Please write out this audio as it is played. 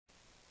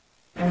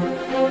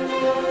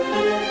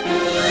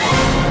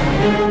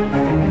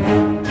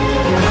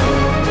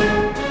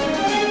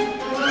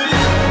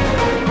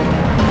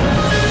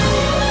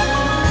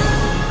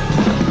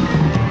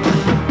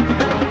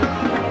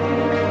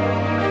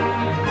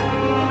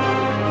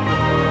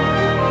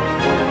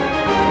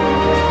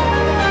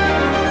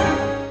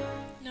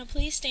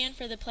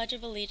Pledge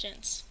of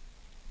Allegiance.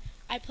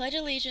 I pledge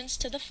allegiance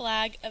to the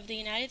flag of the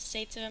United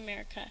States of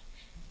America,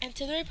 and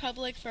to the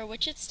republic for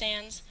which it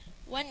stands,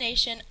 one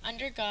nation,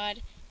 under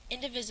God,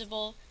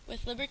 indivisible,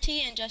 with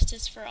liberty and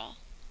justice for all.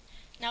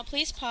 Now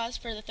please pause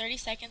for the 30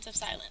 seconds of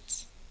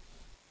silence.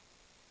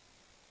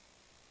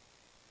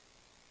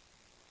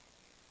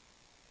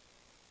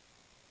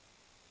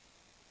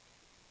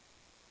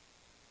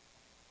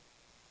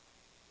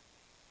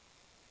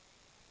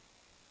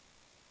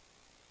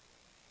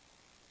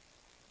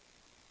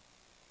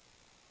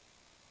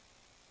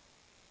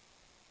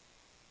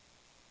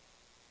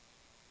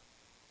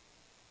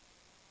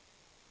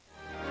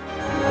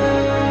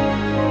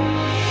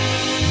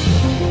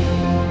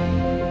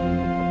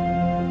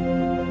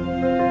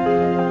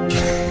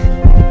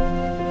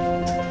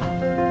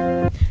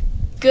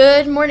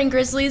 Good morning,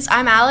 Grizzlies.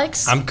 I'm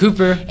Alex. I'm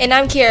Cooper. And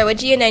I'm Kiara with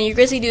GNN, your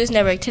Grizzly News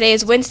Network. Today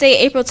is Wednesday,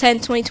 April 10,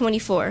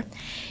 2024.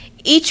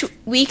 Each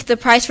week, the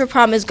price for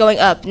prom is going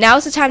up. Now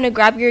is the time to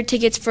grab your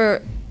tickets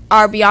for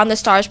our Beyond the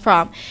Stars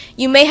prom.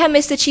 You may have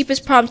missed the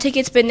cheapest prom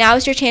tickets, but now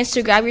is your chance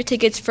to grab your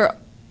tickets for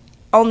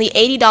only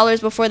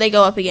 $80 before they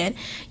go up again.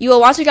 You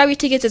will want to grab your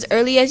tickets as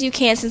early as you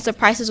can since the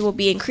prices will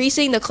be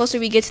increasing the closer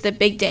we get to the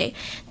big day.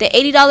 The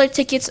 $80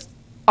 tickets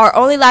are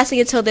only lasting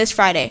until this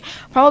Friday.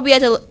 Prom will be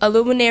at the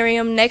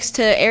Illuminarium next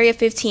to Area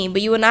 15,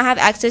 but you will not have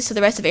access to the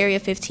rest of Area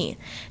 15.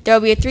 There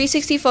will be a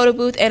 360 photo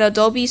booth and a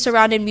Dolby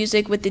surrounded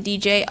music with the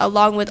DJ,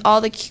 along with all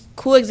the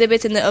cool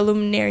exhibits in the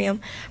Illuminarium.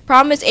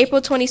 Prom is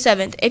April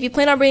 27th. If you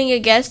plan on bringing a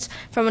guest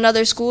from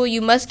another school,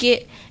 you must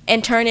get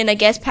and turn in a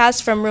guest pass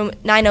from room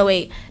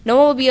 908. No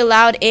one will be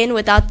allowed in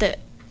without the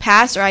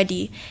pass or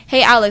ID.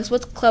 Hey Alex,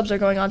 what clubs are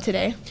going on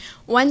today?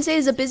 Wednesday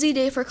is a busy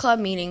day for club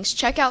meetings.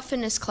 Check out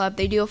Fitness Club.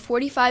 They do a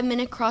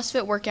 45-minute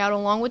CrossFit workout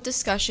along with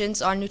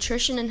discussions on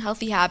nutrition and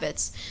healthy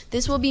habits.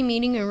 This will be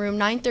meeting in room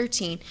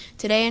 913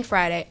 today and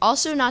Friday.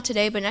 Also not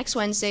today, but next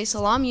Wednesday,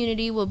 Salam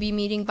Unity will be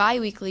meeting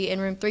bi-weekly in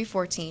room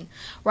 314.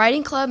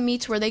 Writing Club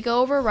meets where they go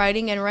over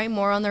writing and write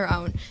more on their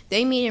own.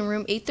 They meet in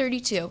room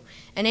 832.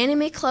 An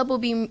Anime Club will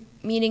be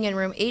meeting in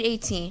room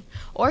 818.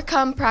 Or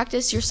come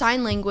practice your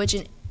sign language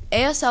and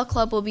ASL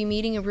Club will be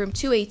meeting in room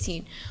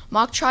 218.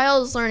 Mock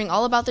Trial is learning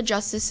all about the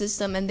justice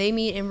system, and they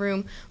meet in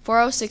room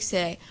 406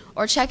 today.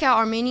 Or check out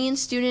Armenian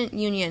Student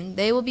Union.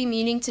 They will be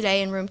meeting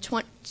today in room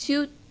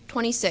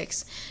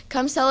 226.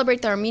 Come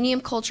celebrate the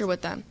Armenian culture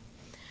with them.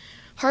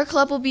 Her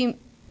club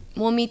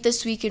will meet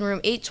this week in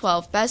room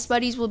 812. Best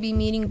Buddies will be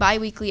meeting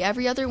bi-weekly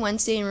every other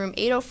Wednesday in room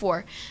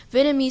 804.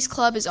 Vietnamese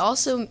Club is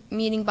also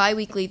meeting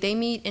bi-weekly. They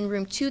meet in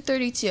room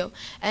 232.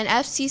 And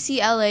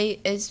FCCLA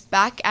is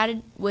back at it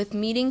with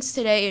meetings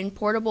today in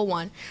Portable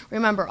 1.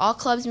 Remember, all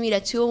clubs meet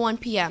at 2:01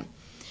 p.m.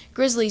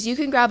 Grizzlies, you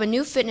can grab a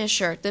new fitness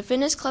shirt. The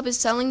Fitness Club is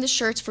selling the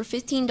shirts for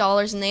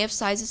 $15 and they have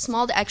sizes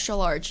small to extra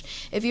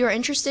large. If you are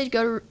interested,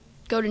 go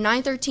to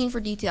 913 for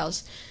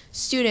details.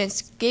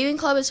 Students, Gaming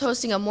Club is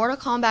hosting a Mortal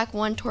Kombat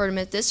 1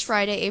 tournament this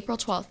Friday, April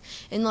 12th,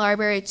 in the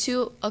library at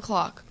 2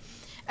 o'clock.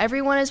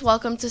 Everyone is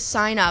welcome to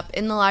sign up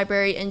in the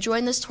library and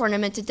join this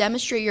tournament to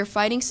demonstrate your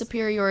fighting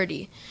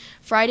superiority.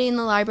 Friday in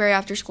the library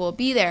after school.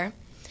 Be there.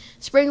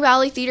 Spring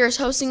Valley Theater is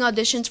hosting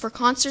auditions for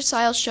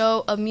concert-style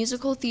show of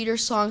musical theater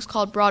songs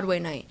called Broadway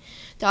Night.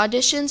 The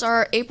auditions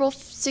are April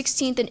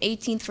 16th and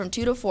 18th from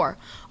 2 to 4.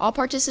 All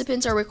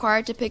participants are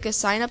required to pick a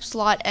sign-up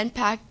slot and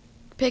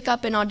pick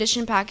up an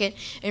audition packet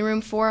in room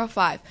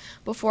 405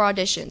 before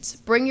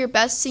auditions. Bring your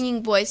best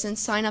singing voice and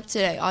sign up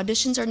today.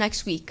 Auditions are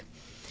next week.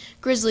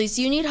 Grizzlies,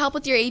 do you need help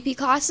with your AP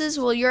classes?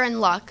 Well, you're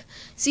in luck.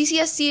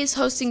 CCSC is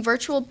hosting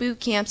virtual boot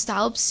camps to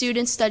help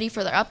students study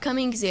for their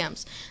upcoming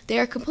exams. They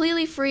are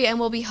completely free and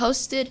will be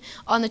hosted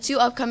on the 2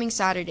 upcoming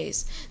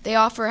Saturdays. They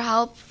offer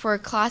help for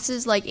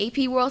classes like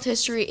AP World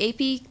History,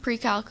 AP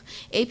Pre-Calc,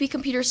 AP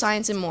Computer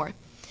Science, and more.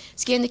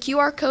 Scan the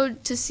QR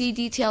code to see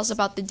details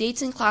about the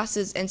dates and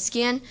classes, and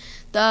scan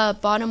the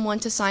bottom one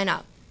to sign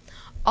up.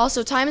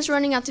 Also, time is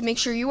running out to make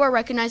sure you are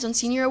recognized on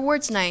Senior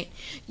Awards Night.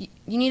 You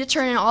need to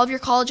turn in all of your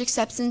college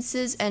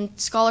acceptances and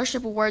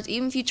scholarship awards,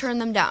 even if you turn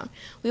them down.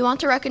 We want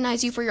to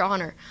recognize you for your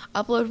honor.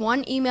 Upload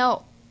one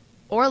email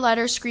or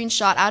letter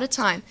screenshot at a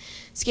time.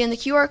 Scan the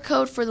QR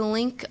code for the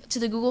link to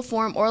the Google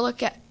form, or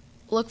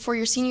look for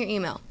your senior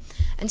email.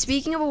 And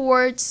speaking of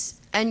awards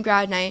and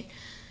grad night,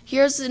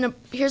 here's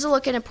a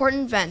look at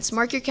important events.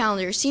 Mark your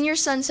calendar. Senior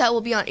Sunset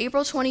will be on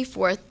April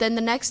 24th. Then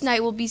the next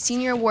night will be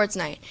Senior Awards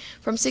Night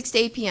from 6 to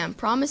 8 p.m.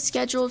 Prom is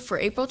scheduled for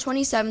April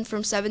 27th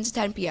from 7 to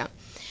 10 p.m.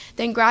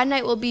 Then Grad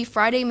Night will be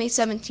Friday, May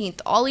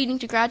 17th, all leading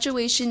to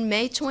graduation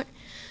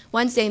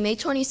Wednesday, May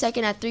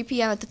 22nd at 3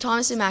 p.m. at the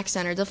Thomas & Mack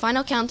Center. The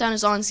final countdown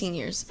is on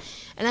seniors.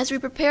 And as we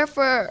prepare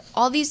for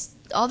all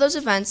those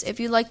events, if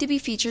you'd like to be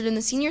featured in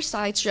the Senior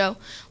Slideshow,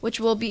 which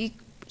will be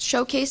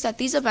showcased at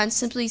these events,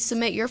 simply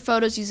submit your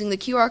photos using the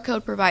QR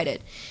code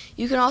provided.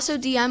 You can also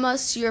DM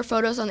us your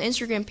photos on the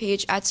Instagram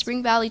page at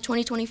Spring Valley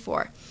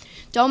 2024.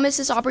 Don't miss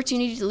this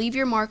opportunity to leave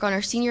your mark on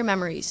our senior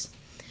memories.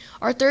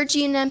 Our third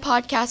GNN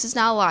podcast is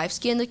now live.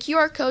 Scan the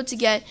QR code to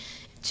get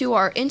to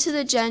our Into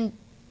the Gen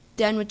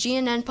Den with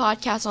GNN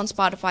Podcasts on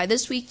Spotify.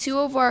 This week, two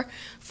of our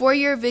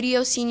four-year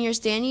video seniors,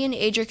 Danny and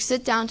Adric,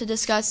 sit down to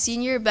discuss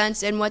senior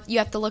events and what you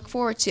have to look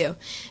forward to,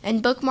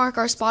 and bookmark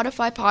our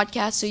Spotify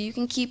podcast so you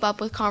can keep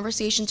up with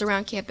conversations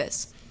around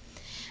campus.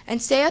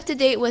 And stay up to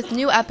date with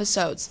new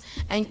episodes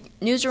and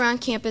news around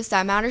campus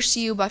that matters to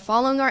you by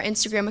following our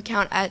Instagram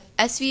account at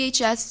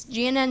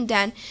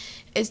SVHSGNNDen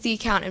is the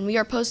account, and we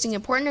are posting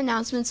important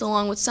announcements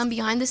along with some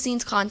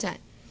behind-the-scenes content.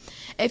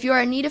 If you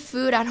are in need of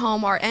food at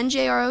home, our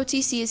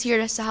NJROTC is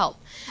here to help.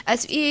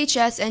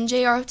 SVHS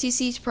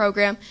NJROTC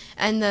program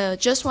and the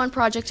Just One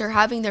Project are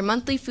having their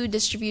monthly food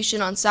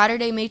distribution on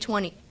Saturday,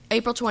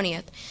 April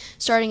 20th,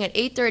 starting at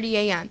 8:30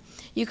 a.m.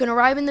 You can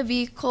arrive in a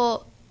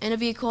vehicle in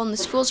the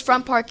school's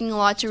front parking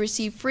lot to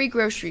receive free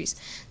groceries.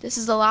 This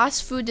is the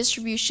last food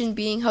distribution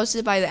being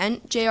hosted by the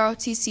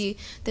NJROTC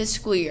this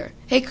school year.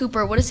 Hey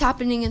Cooper, what is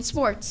happening in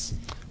sports?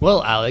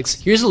 Well,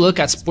 Alex, here's a look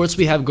at sports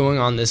we have going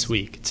on this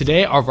week.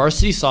 Today, our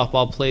varsity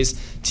softball plays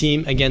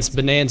team against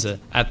Bonanza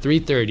at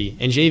 3:30,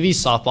 and JV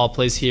softball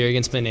plays here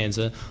against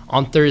Bonanza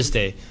on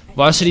Thursday.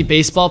 Varsity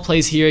baseball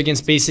plays here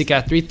against Basic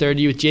at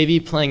 3:30, with JV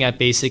playing at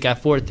Basic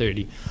at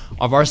 4:30.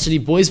 Our varsity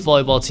boys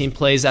volleyball team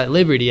plays at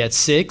Liberty at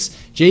 6,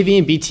 JV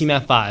and B team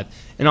at 5.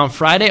 And on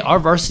Friday, our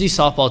varsity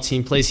softball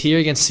team plays here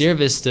against Sierra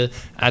Vista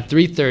at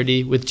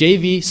 3:30, with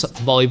JV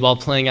volleyball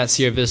playing at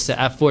Sierra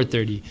Vista at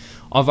 4:30.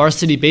 Our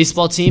varsity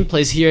baseball team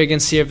plays here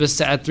against Sierra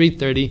Vista at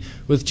 3:30,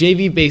 with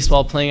JV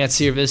baseball playing at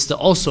Sierra Vista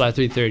also at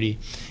 3:30.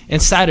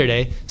 And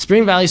Saturday,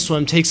 Spring Valley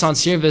Swim takes on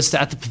Sierra Vista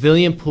at the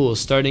Pavilion Pool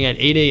starting at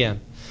 8 a.m.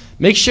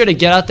 Make sure to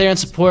get out there and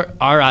support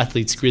our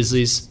athletes,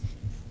 Grizzlies.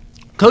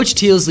 Coach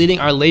Teal is leading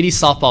our lady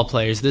softball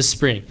players this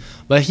spring,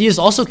 but he is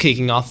also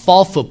kicking off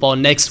fall football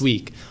next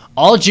week.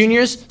 All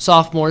juniors,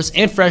 sophomores,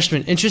 and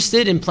freshmen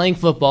interested in playing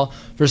football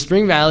for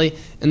Spring Valley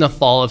in the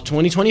fall of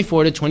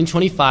 2024 to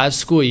 2025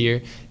 school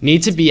year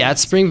need to be at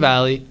Spring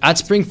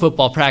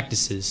football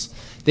practices.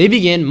 They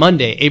begin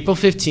Monday, April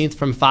 15th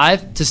from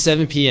 5 to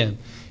 7 p.m.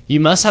 You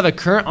must have a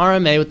current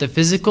RMA with a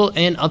physical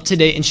and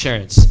up-to-date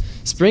insurance.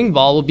 Spring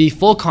ball will be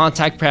full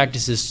contact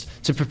practices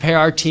to prepare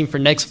our team for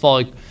next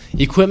fall.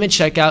 Equipment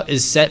checkout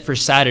is set for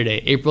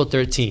Saturday, April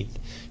 13th.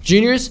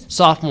 Juniors,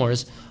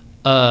 sophomores,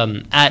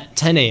 at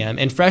 10 a.m.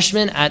 and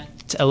freshmen at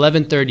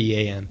 11:30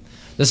 a.m.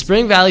 The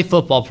Spring Valley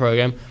football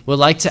program would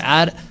like to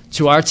add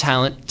to our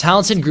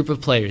talented group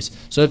of players.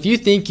 So if you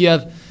think you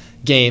have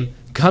game,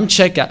 come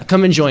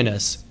and join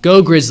us.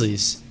 Go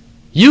Grizzlies!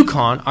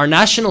 UConn, our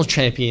national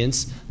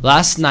champions,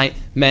 last night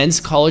men's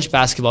college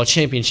basketball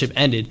championship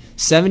ended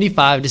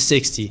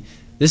 75-60.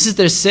 This is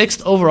their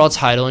 6th overall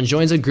title and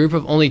joins a group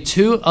of only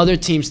 2 other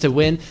teams to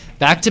win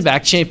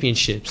back-to-back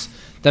championships.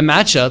 The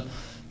matchup,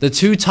 the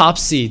 2 top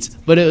seeds,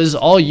 but it was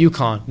all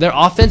UConn. Their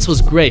offense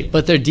was great,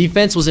 but their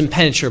defense was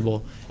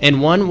impenetrable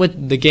and won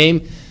the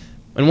game.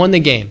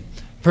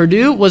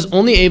 Purdue was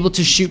only able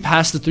to shoot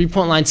past the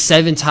three-point line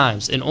 7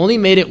 times and only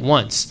made it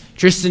once.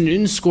 Tristan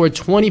Newton scored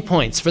 20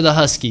 points for the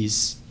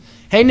Huskies.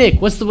 Hey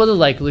Nick, what's the weather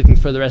like looking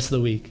for the rest of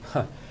the week?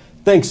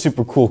 Thanks,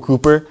 super cool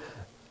Cooper.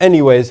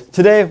 Anyways,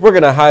 today we're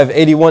going to high of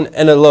 81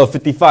 and a low of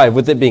 55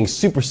 with it being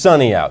super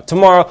sunny out.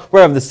 Tomorrow we're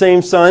going to have the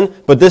same sun,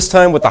 but this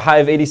time with a high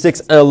of 86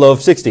 and a low of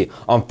 60.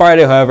 On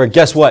Friday, however,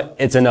 guess what?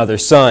 It's another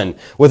sun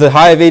with a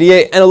high of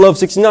 88 and a low of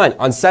 69.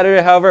 On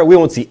Saturday, however, we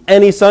won't see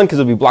any sun because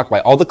it'll be blocked by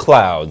all the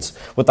clouds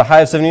with a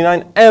high of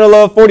 79 and a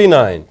low of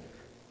 49.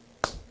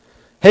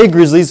 Hey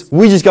Grizzlies,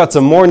 we just got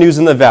some more news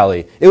in the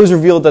Valley. It was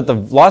revealed that the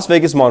Las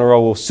Vegas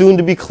monorail will soon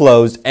to be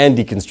closed and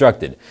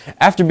deconstructed.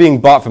 After being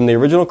bought from the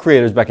original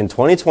creators back in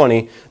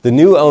 2020, the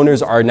new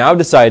owners are now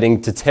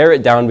deciding to tear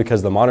it down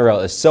because the monorail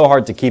is so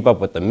hard to keep up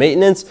with the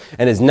maintenance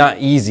and is not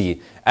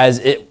easy as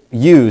it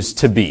used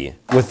to be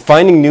with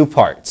finding new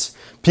parts.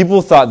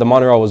 People thought the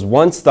monorail was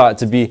once thought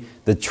to be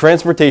the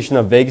transportation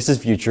of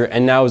Vegas' future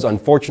and now is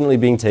unfortunately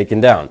being taken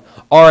down.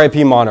 RIP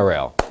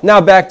monorail. Now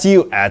back to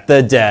you at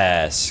the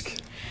desk.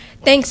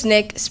 Thanks,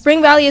 Nick. Spring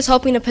Valley is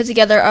hoping to put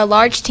together a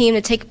large team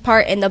to take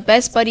part in the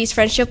Best Buddies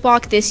Friendship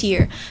Walk this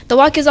year. The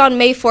walk is on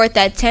May 4th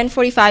at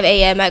 10:45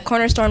 a.m. at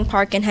Cornerstone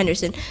Park in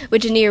Henderson,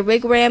 which is near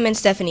Wigwam and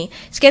Stephanie.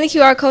 Scan the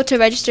QR code to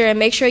register and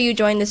make sure you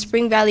join the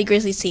Spring Valley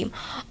Grizzlies team.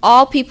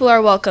 All people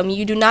are welcome.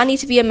 You do not need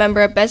to be a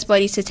member of Best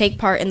Buddies to take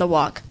part in the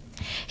walk.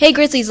 Hey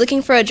Grizzlies,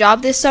 looking for a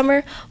job this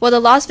summer? Well, the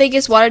Las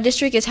Vegas Water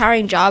District is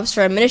hiring jobs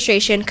for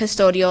administration,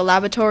 custodial,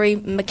 laboratory,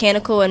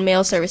 mechanical, and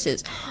mail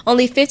services.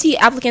 Only 50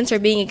 applicants are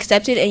being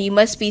accepted, and you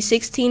must be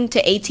 16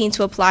 to 18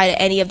 to apply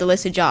to any of the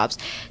listed jobs.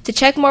 To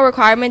check more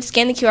requirements,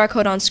 scan the QR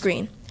code on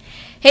screen.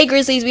 Hey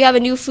Grizzlies, we have a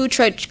new food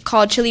truck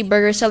called Chili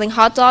Burger selling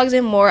hot dogs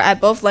and more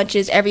at both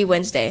lunches every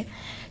Wednesday.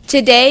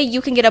 Today,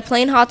 you can get a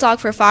plain hot dog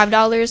for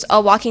 $5,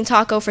 a walking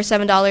taco for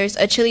 $7,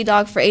 a chili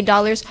dog for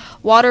 $8,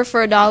 water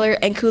for $1,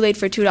 and Kool-Aid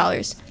for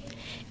 $2.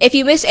 If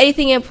you missed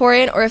anything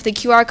important or if the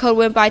QR code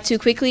went by too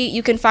quickly,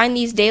 you can find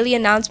these daily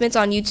announcements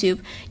on YouTube.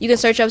 You can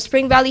search up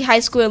Spring Valley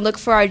High School and look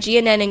for our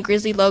GNN and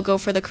Grizzly logo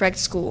for the correct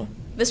school.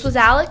 This was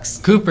Alex,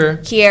 Cooper,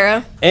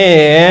 Kiera,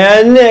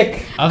 and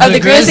Nick of the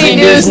Grizzly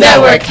News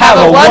Network.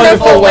 Have a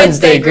wonderful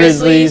Wednesday,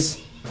 Grizzlies.